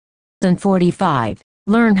45.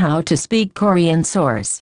 Learn how to speak Korean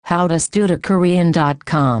source.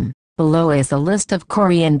 howtostudykorean.com. Below is a list of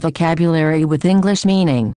Korean vocabulary with English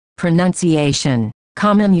meaning, pronunciation,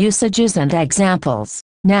 common usages and examples.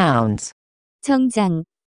 Nouns. 정장,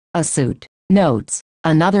 A suit. Notes.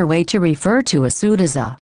 Another way to refer to a suit is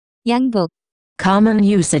a. 양복, Common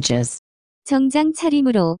usages. 정장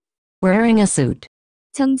차림으로, Wearing a suit.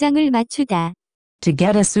 정장을 맞추다. To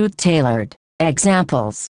get a suit tailored.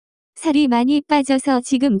 Examples. 살이 많이 빠져서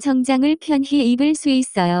지금 정장을 편히 입을 수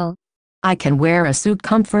있어요. I can wear a suit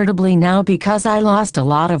comfortably now because I lost a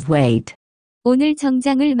lot of weight. 오늘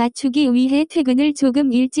정장을 맞추기 위해 퇴근을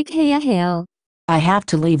조금 일찍 해야 해요. I have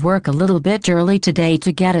to leave work a little bit early today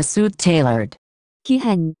to get a suit tailored.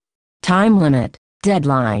 기한, Time limit.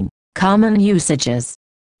 Deadline. Common usages.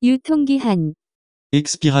 유통기한,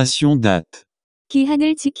 Expiration date.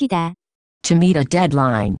 기한을 지키다. To meet a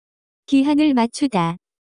deadline. 기한을 맞추다.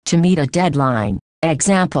 To meet a deadline.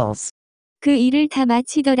 Examples. 그 일을 다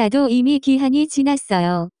마치더라도 이미 기한이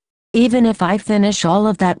지났어요. Even if I finish all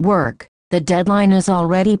of that work, the deadline is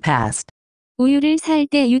already passed. 우유를 살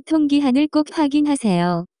때 유통기한을 꼭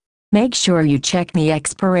확인하세요. Make sure you check the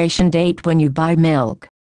expiration date when you buy milk.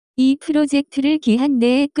 이 프로젝트를 기한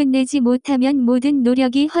내에 끝내지 못하면 모든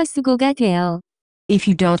노력이 헛수고가 돼요. If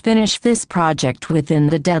you don't finish this project within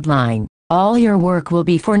the deadline, all your work will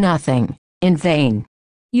be for nothing, in vain.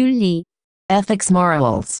 윤리, Ethics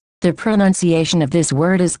morals. The pronunciation of this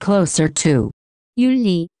word is closer to.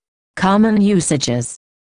 윤리. Common usages.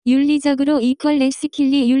 윤리적으로 이퀄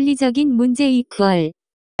스킬리 윤리적인 문제 이퀄.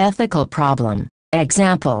 Ethical problem.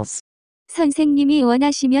 Examples. 선생님이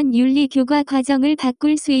원하시면 윤리 교과 과정을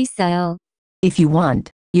바꿀 수 있어요. If you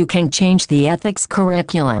want, you can change the ethics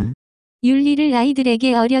curriculum. 윤리를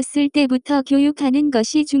아이들에게 어렸을 때부터 교육하는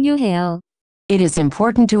것이 중요해요. It is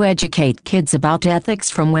important to educate kids about ethics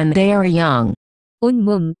from when they are young.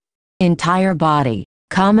 온몸, Entire body.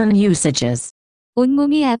 Common usages.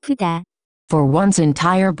 온몸이 아프다. For one's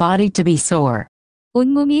entire body to be sore.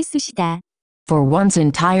 온몸이 쑤시다. For one's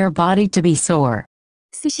entire body to be sore.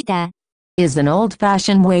 쑤시다. Is an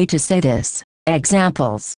old-fashioned way to say this.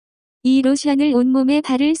 Examples. 이 로션을 온몸에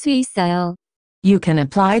바를 수 있어요. You can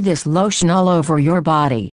apply this lotion all over your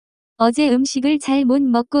body. 어제 음식을 잘 못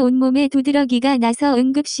먹고 온몸에 두드러기가 나서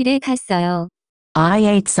응급실에 갔어요. I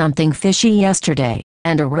ate something fishy yesterday,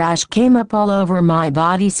 and a rash came up all over my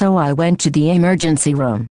body, so I went to the emergency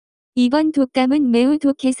room. 이번 독감은 매우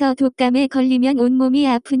독해서 독감에 걸리면 온몸이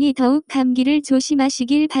아프니 더욱 감기를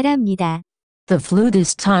조심하시길 바랍니다. The flu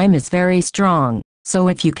this time is very strong, so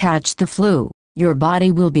if you catch the flu, your body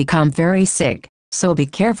will become very sick, so be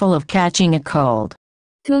careful of catching a cold.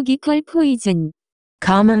 독 이퀄 포이즌.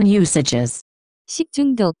 Common usages.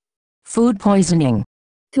 식중독, Food poisoning.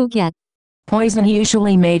 독약, Poison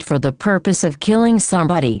usually made for the purpose of killing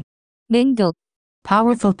somebody. 맹독,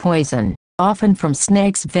 Powerful poison, often from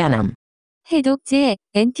snake's venom. 해독제,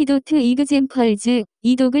 엔티도트 이그젠펄즈.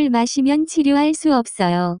 이 독을 마시면 치료할 수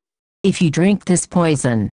없어요. If you drink this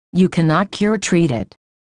poison, you cannot cure treat it.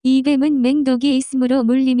 이 뱀은 맹독이 있으므로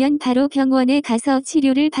물리면 바로 병원에 가서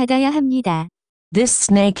치료를 받아야 합니다. This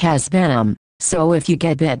snake has venom, so if you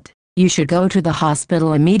get bit, you should go to the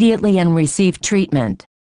hospital immediately and receive treatment.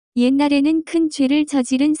 옛날에는 큰 죄를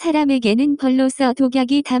저지른 사람에게는 벌로서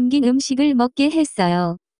독약이 담긴 음식을 먹게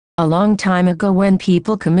했어요. A long time ago when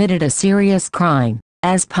people committed a serious crime,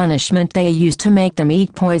 as punishment they used to make them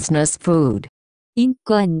eat poisonous food.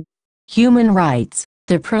 인권, Human rights.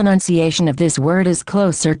 The pronunciation of this word is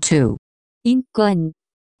closer to. 인권,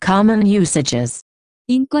 Common usages.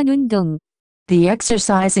 인권운동, The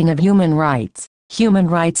exercising of human rights. Human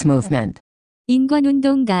rights movement.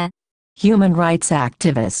 인권운동가, Human rights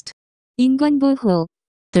activist. 인권보호,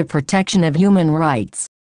 The protection of human rights.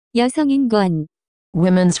 여성인권.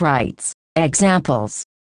 Women's rights. Examples.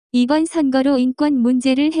 이번 선거로 인권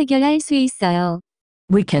문제를 해결할 수 있어요.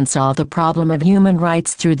 We can solve the problem of human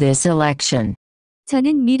rights through this election.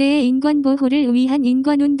 저는 미래의 인권 보호를 위한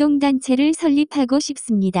인권운동 단체를 설립하고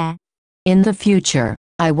싶습니다. In the future,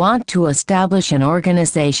 I want to establish an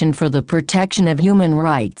organization for the protection of human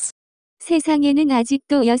rights. 세상에는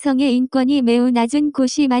아직도 여성의 인권이 매우 낮은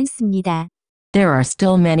곳이 많습니다. There are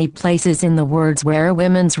still many places in the world where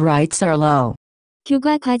women's rights are low.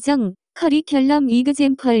 교과 과정, 커리큘럼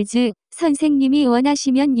이그젠펄즈. 선생님이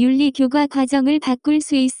원하시면 윤리 교과 과정을 바꿀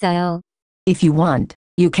수 있어요. If you want,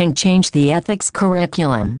 you can change the ethics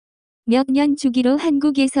curriculum. 몇 년 주기로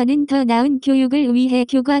한국에서는 더 나은 교육을 위해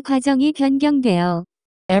교과 과정이 변경돼요.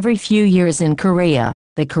 Every few years in Korea,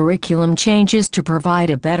 the curriculum changes to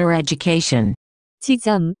provide a better education.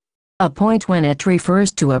 지점, A point when it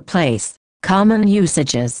refers to a place. Common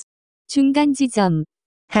usages. 중간 지점.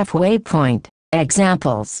 Halfway point.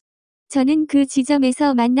 Examples. 저는 그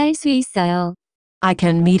지점에서 만날 수 있어요. I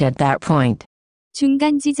can meet at that point.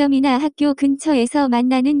 중간 지점이나 학교 근처에서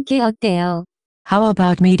만나는 게 어때요? How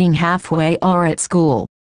about meeting halfway or at school?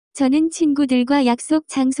 저는 친구들과 약속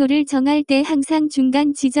장소를 정할 때 항상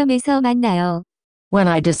중간 지점에서 만나요. When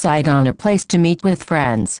I decide on a place to meet with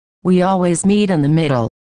friends, we always meet in the middle.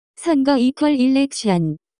 선거 equal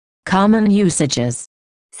election. Common usages.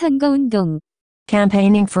 선거운동.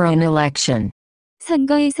 Campaigning for an election.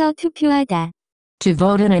 선거에서 투표하다. To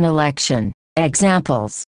vote in an election.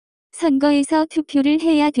 Examples. 선거에서 투표를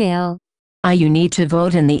해야 돼요. You need to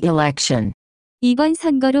vote in the election. 이번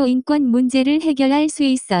선거로 인권 문제를 해결할 수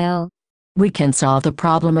있어요. We can solve the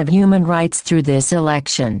problem of human rights through this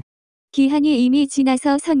election. 기한이 이미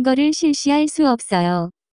지나서 선거를 실시할 수 없어요.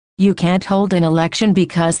 You can't hold an election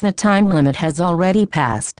because the time limit has already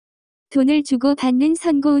passed. 돈을 주고 받는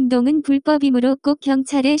선거운동은 불법이므로 꼭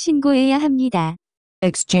경찰에 신고해야 합니다.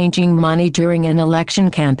 Exchanging money during an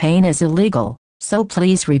election campaign is illegal, so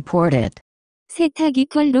please report it. 세탁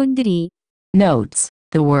equal laundry. Notes.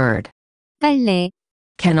 The word 빨래.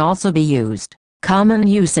 can also be used. Common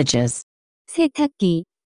usages. 세탁기.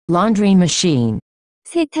 Laundry machine.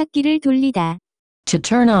 세탁기를 돌리다. To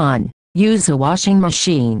turn on. Use a washing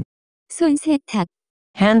machine. 손 세탁.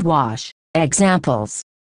 Hand wash. Examples.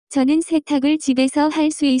 저는 세탁을 집에서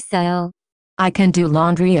할 수 있어요. I can do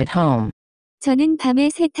laundry at home. 저는 밤에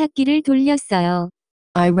세탁기를 돌렸어요.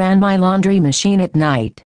 I ran my laundry machine at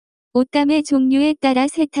night. 옷감의 종류에 따라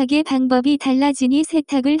세탁의 방법이 달라지니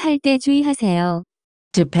세탁을 할 때 주의하세요.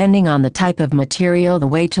 Depending on the type of material,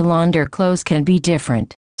 the way to launder clothes can be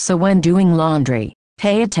different, so when doing laundry,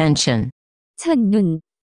 pay attention. 첫눈.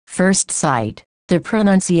 First sight. The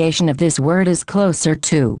pronunciation of this word is closer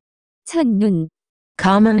to. 첫눈.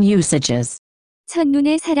 Common usages.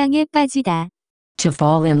 첫눈에 사랑에 빠지다. To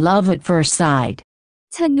fall in love at first sight.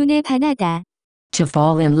 첫눈에 반하다. To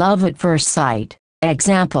fall in love at first sight.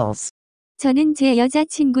 Examples. 저는 제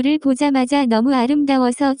여자친구를 보자마자 너무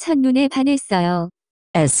아름다워서 첫눈에 반했어요.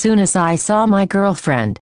 As soon as I saw my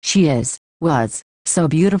girlfriend, was so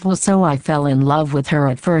beautiful, so I fell in love with her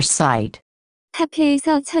at first sight.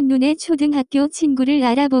 카페에서 첫눈에 초등학교 친구를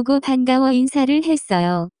알아보고 반가워 인사를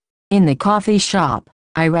했어요. In the coffee shop,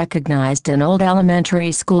 I recognized an old elementary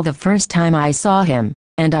school the first time I saw him,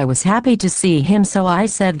 and I was happy to see him, so I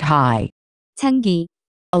said hi. 장기.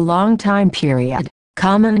 A long time period.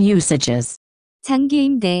 Common usages. 장기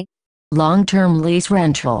임대. Long-term lease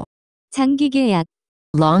rental. 장기 계약.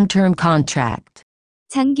 Long-term contract.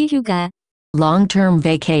 장기 휴가. Long-term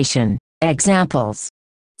vacation. Examples.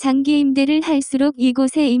 장기 임대를 할수록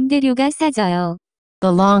이곳의 임대료가 싸져요.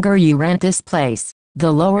 The longer you rent this place,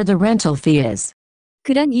 the lower the rental fee is.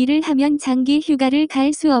 그런 일을 하면 장기 휴가를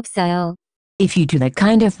갈 수 없어요. If you do that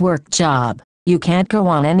kind of work job, you can't go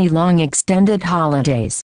on any long extended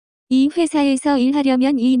holidays. 이 회사에서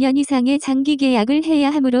일하려면 2년 이상의 장기 계약을 해야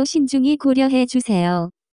하므로 신중히 고려해 주세요.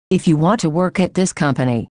 If you want to work at this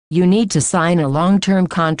company, you need to sign a long-term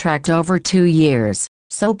contract over 2 years,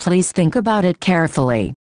 so please think about it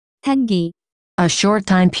carefully. 단기. A short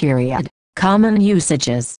time period. Common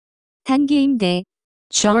usages. 단기 임대.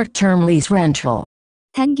 Short-term lease rental.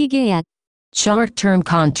 단기 계약. Short-term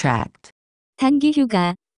contract. 단기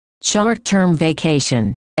휴가. Short-term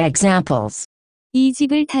vacation. Examples. 이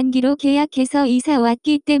집을 단기로 계약해서 이사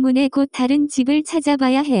왔기 때문에 곧 다른 집을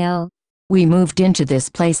찾아봐야 해요. We moved into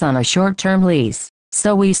this place on a short-term lease,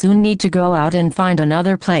 so we soon need to go out and find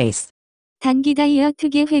another place. 단기 다이어트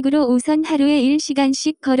계획으로 우선 하루에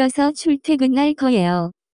 1시간씩 걸어서 출퇴근할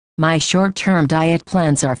거예요. My short-term diet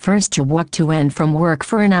plans are first to walk to and from work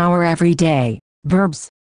for an hour every day. Verbs.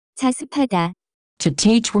 자습하다. To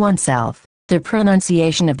teach oneself. The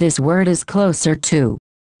pronunciation of this word is closer to.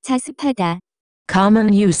 자습하다.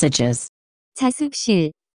 Common usages.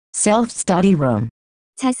 자습실. Self-study room.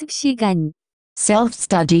 자습시간.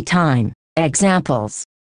 Self-study time. Examples.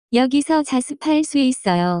 여기서 자습할 수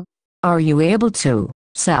있어요. Are you able to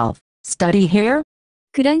self-study here?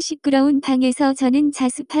 그런 시끄러운 방에서 저는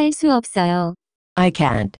자습할 수 없어요. I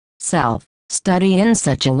can't self-study in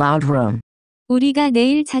such a loud room. 우리가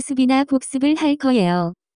내일 자습이나 복습을 할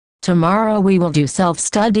거예요. Tomorrow we will do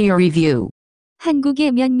self-study or review.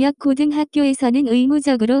 한국의 몇몇 고등학교에서는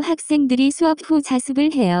의무적으로 학생들이 수업 후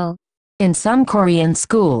자습을 해요. In some Korean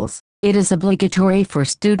schools, it is obligatory for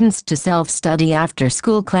students to self-study after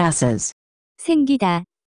school classes. 생기다.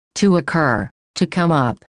 To occur, to come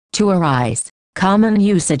up, to arise. Common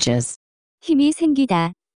usages. 힘이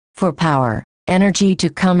생기다. For power, energy to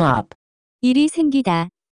come up. 일이 생기다.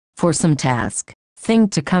 For some task, thing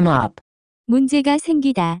to come up. 문제가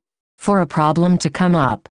생기다. For a problem to come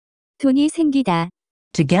up. 돈이 생기다.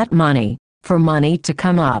 To get money. For money to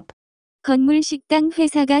come up. 건물 식당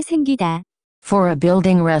회사가 생기다. For a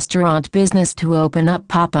building restaurant business to open up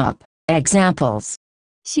pop-up. Examples.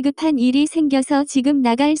 시급한 일이 생겨서 지금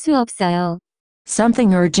나갈 수 없어요.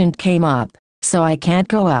 Something urgent came up, so I can't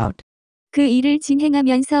go out. 그 일을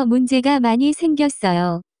진행하면서 문제가 많이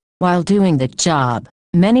생겼어요. While doing the job,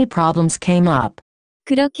 many problems came up.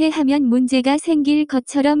 그렇게 하면 문제가 생길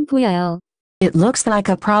것처럼 보여요. It looks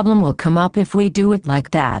like a problem will come up if we do it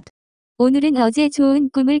like that. 오늘은 어제 좋은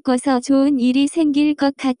꿈을 꿔서 좋은 일이 생길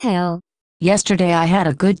것 같아요. Yesterday I had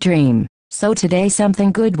a good dream, so today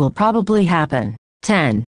something good will probably happen.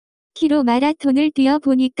 10. 키로 마라톤을 뛰어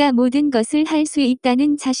보니까 모든 것을 할 수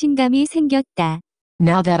있다는 자신감이 생겼다.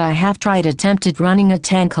 Now that I have tried attempted running a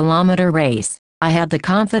 10-kilometer race, I have the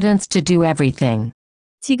confidence to do everything.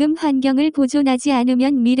 지금 환경을 보존하지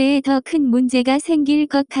않으면 미래에 더 큰 문제가 생길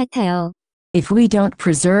것 같아요. If we don't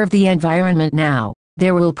preserve the environment now,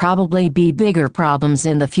 there will probably be bigger problems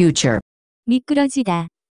in the future. 미끄러지다.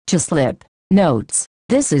 To slip. Notes.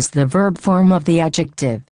 This is the verb form of the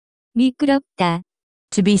adjective. 미끄럽다.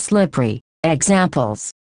 To be slippery.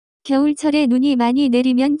 Examples. 겨울철에 눈이 많이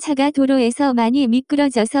내리면 차가 도로에서 많이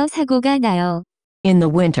미끄러져서 사고가 나요. In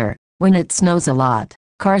the winter, when it snows a lot,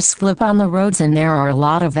 cars slip on the roads and there are a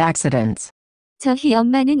lot of accidents. 저희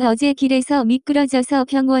엄마는 어제 길에서 미끄러져서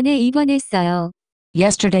병원에 입원했어요.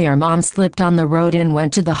 Yesterday our mom slipped on the road and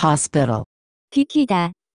went to the hospital.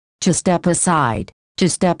 비키다. To step aside. To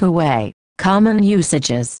step away. Common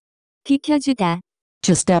usages. 비켜주다.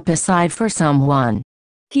 To step aside for someone.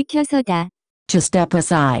 비켜서다. To step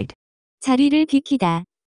aside. 자리를 비키다.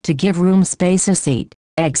 To give room space a seat.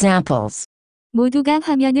 Examples. 모두가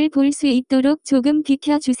화면을 볼 수 있도록 조금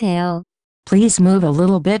비켜주세요. Please move a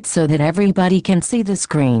little bit so that everybody can see the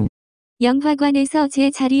screen. 영화관에서 제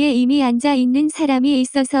자리에 이미 앉아 있는 사람이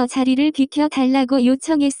있어서 자리를 비켜달라고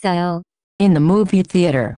요청했어요. In the movie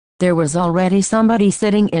theater, there was already somebody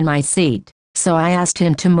sitting in my seat, so I asked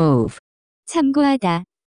him to move. 참고하다.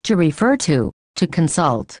 To refer to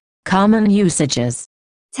consult. Common usages.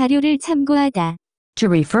 자료를 참고하다. To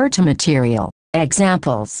refer to material.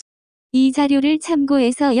 Examples. 이 자료를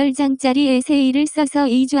참고해서 10장짜리 에세이를 써서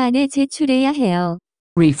 2주 안에 제출해야 해요.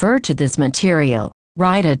 Refer to this material.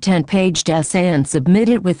 Write a 10-page essay and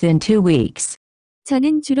submit it within 2 weeks.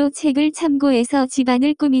 저는 주로 책을 참고해서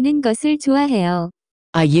집안을 꾸미는 것을 좋아해요.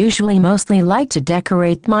 I usually mostly like to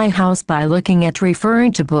decorate my house by looking at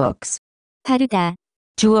referring to books. 바르다.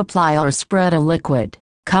 To apply or spread a liquid.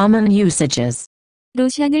 Common usages.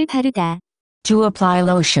 로션을 바르다. To apply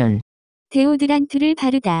lotion. 데오드란트를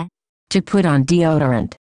바르다. To put on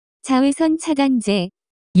deodorant. 자외선 차단제.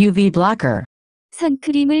 UV blocker.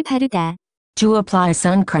 선크림을 바르다. To apply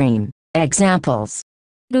sun cream. Examples.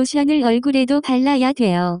 로션을 얼굴에도 발라야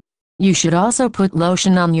돼요. You should also put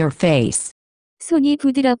lotion on your face. 손이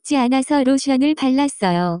부드럽지 않아서 로션을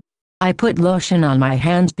발랐어요. I put lotion on my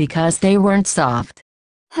hands because they weren't soft.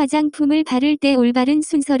 화장품을 바를 때 올바른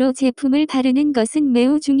순서로 제품을 바르는 것은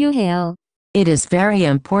매우 중요해요. It is very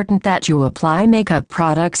important that you apply makeup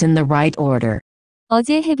products in the right order.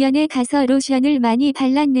 어제 해변에 가서 로션을 많이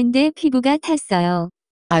발랐는데 피부가 탔어요.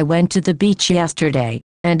 I went to the beach yesterday,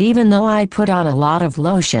 and even though I put on a lot of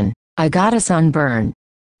lotion, I got a sunburn.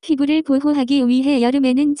 피부를 보호하기 위해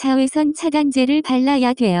여름에는 자외선 차단제를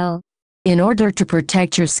발라야 돼요. In order to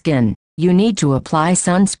protect your skin, you need to apply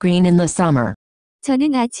sunscreen in the summer.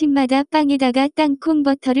 저는 아침마다 빵에다가 땅콩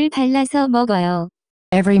버터를 발라서 먹어요.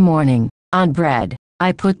 Every morning, on bread,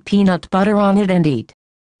 I put peanut butter on it and eat.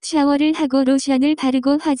 샤워를 하고 로션을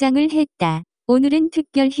바르고 화장을 했다. 오늘은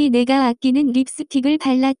특별히 내가 아끼는 립스틱을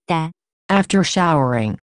발랐다. After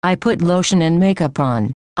showering, I put lotion and makeup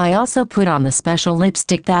on. I also put on the special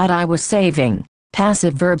lipstick that I was saving.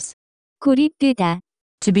 Passive verbs. 고립되다.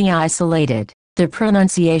 To be isolated. The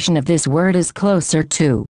pronunciation of this word is closer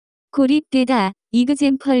to. 고립되다.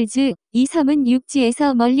 examples. 이 섬은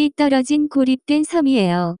육지에서 멀리 떨어진 고립된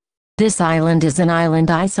섬이에요. This island is an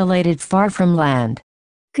island isolated far from land.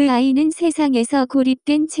 그 아이는 세상에서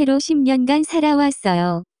고립된 채로 10년간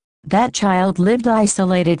살아왔어요. That child lived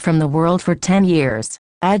isolated from the world for 10 years.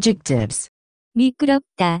 Adjectives.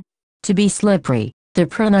 미끄럽다. To be slippery. The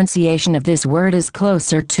pronunciation of this word is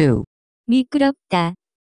closer to. 미끄럽다.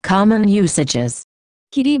 Common usages.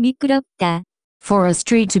 길이 미끄럽다. For a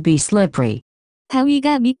street to be slippery.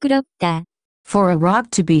 바위가 미끄럽다. For a rock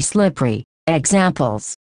to be slippery.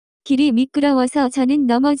 Examples. 길이 미끄러워서 저는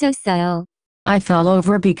넘어졌어요. I fell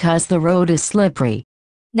over because the road is slippery.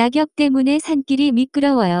 낙엽 때문에 산길이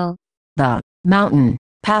미끄러워요. The mountain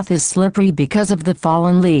path is slippery because of the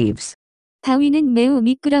fallen leaves. 바위는 매우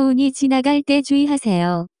미끄러우니 지나갈 때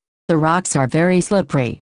주의하세요. The rocks are very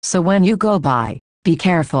slippery, so when you go by, be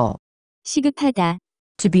careful. 시급하다.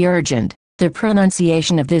 To be urgent, the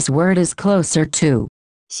pronunciation of this word is closer to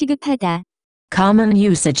시급하다. common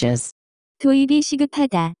usages. 도입이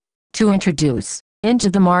시급하다. To introduce into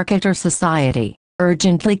the market or society,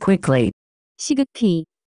 urgently quickly, 시급히.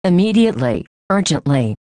 immediately,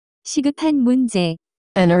 urgently. 시급한 문제.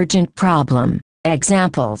 An urgent problem.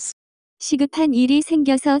 Examples. 시급한 일이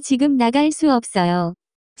생겨서 지금 나갈 수 없어요.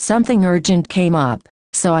 Something urgent came up,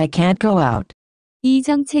 so I can't go out. 이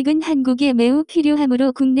정책은 한국에 매우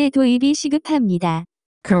필요하므로 국내 도입이 시급합니다.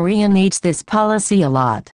 Korea needs this policy a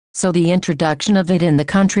lot, so the introduction of it in the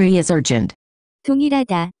country is urgent.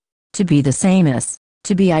 동일하다. To be the same as,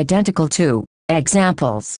 to be identical to.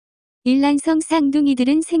 Examples. 일란성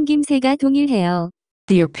쌍둥이들은 생김새가 동일해요.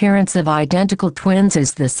 The appearance of identical twins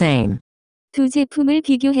is the same. 두 제품을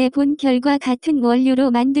비교해 본 결과 같은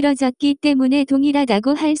원료로 만들어졌기 때문에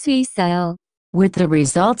동일하다고 할 수 있어요. With the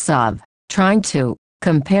results of trying to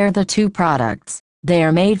compare the two products, they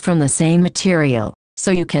are made from the same material,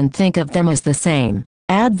 so you can think of them as the same.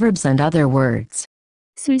 Adverbs and other words.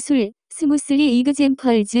 술술, 스무슬리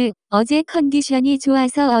이그젠펄즈, 어제 컨디션이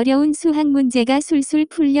좋아서 어려운 수학 문제가 술술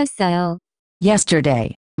풀렸어요.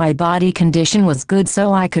 Yesterday, my body condition was good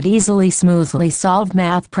so I could easily smoothly solve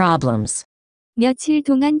math problems. 며칠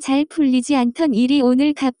동안 잘 풀리지 않던 일이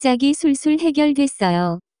오늘 갑자기 술술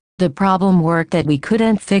해결됐어요. The problem work that we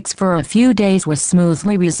couldn't fix for a few days was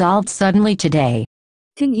smoothly resolved suddenly today.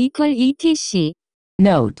 등 equal etc.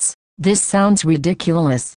 Notes. This sounds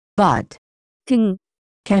ridiculous, but 등,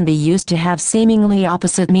 can be used to have seemingly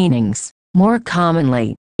opposite meanings. More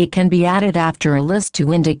commonly, it can be added after a list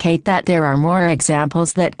to indicate that there are more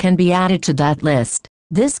examples that can be added to that list.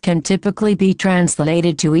 This can typically be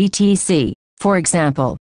translated to etc. For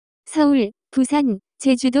example, 서울, 부산,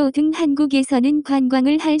 제주도 등 한국에서는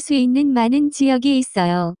관광을 할 수 있는 많은 지역이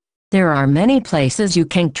있어요. there are many places you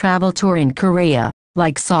can travel to in Korea,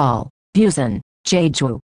 like Seoul, Busan,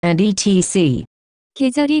 Jeju, and etc.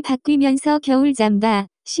 계절이 바뀌면서 겨울 잠바,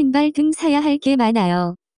 신발 등 사야 할 게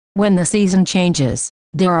많아요. When the season changes,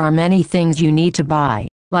 there are many things you need to buy,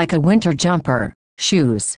 like a winter jumper,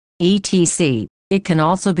 shoes, etc. It can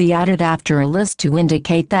also be added after a list to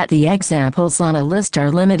indicate that the examples on a list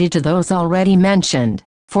are limited to those already mentioned.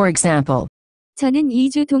 For example, 저는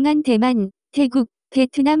 2주 동안 대만, 태국,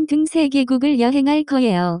 베트남 등 3개국을 여행할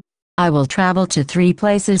거예요. I will travel to 3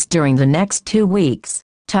 places during the next 2 weeks,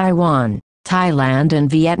 Taiwan, Thailand and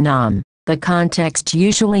Vietnam. The context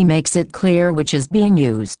usually makes it clear which is being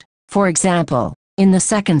used. For example, in the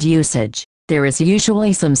second usage, there is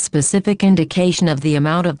usually some specific indication of the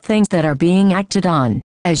amount of things that are being acted on.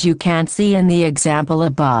 As you can see in the example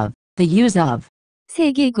above, the use of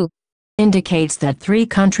 3개국 indicates that 3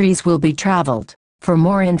 countries will be traveled. For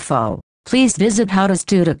more info, please visit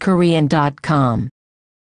howtostudykorean.com.